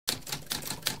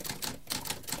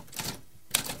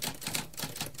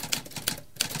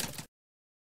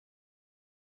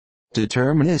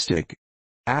Deterministic.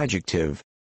 Adjective.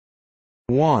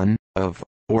 1. Of,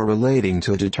 or relating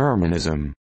to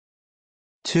determinism.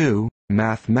 2.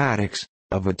 Mathematics,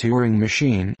 of a Turing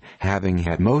machine, having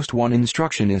had most one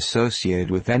instruction associated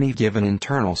with any given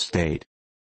internal state.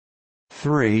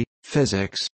 3.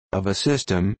 Physics, of a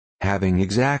system, having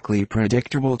exactly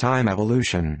predictable time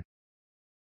evolution.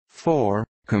 4.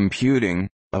 Computing,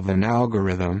 of an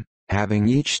algorithm, having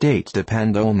each state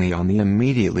depend only on the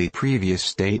immediately previous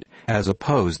state, as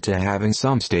opposed to having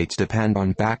some states depend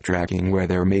on backtracking where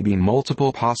there may be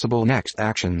multiple possible next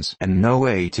actions and no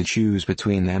way to choose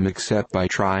between them except by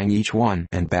trying each one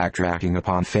and backtracking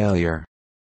upon failure.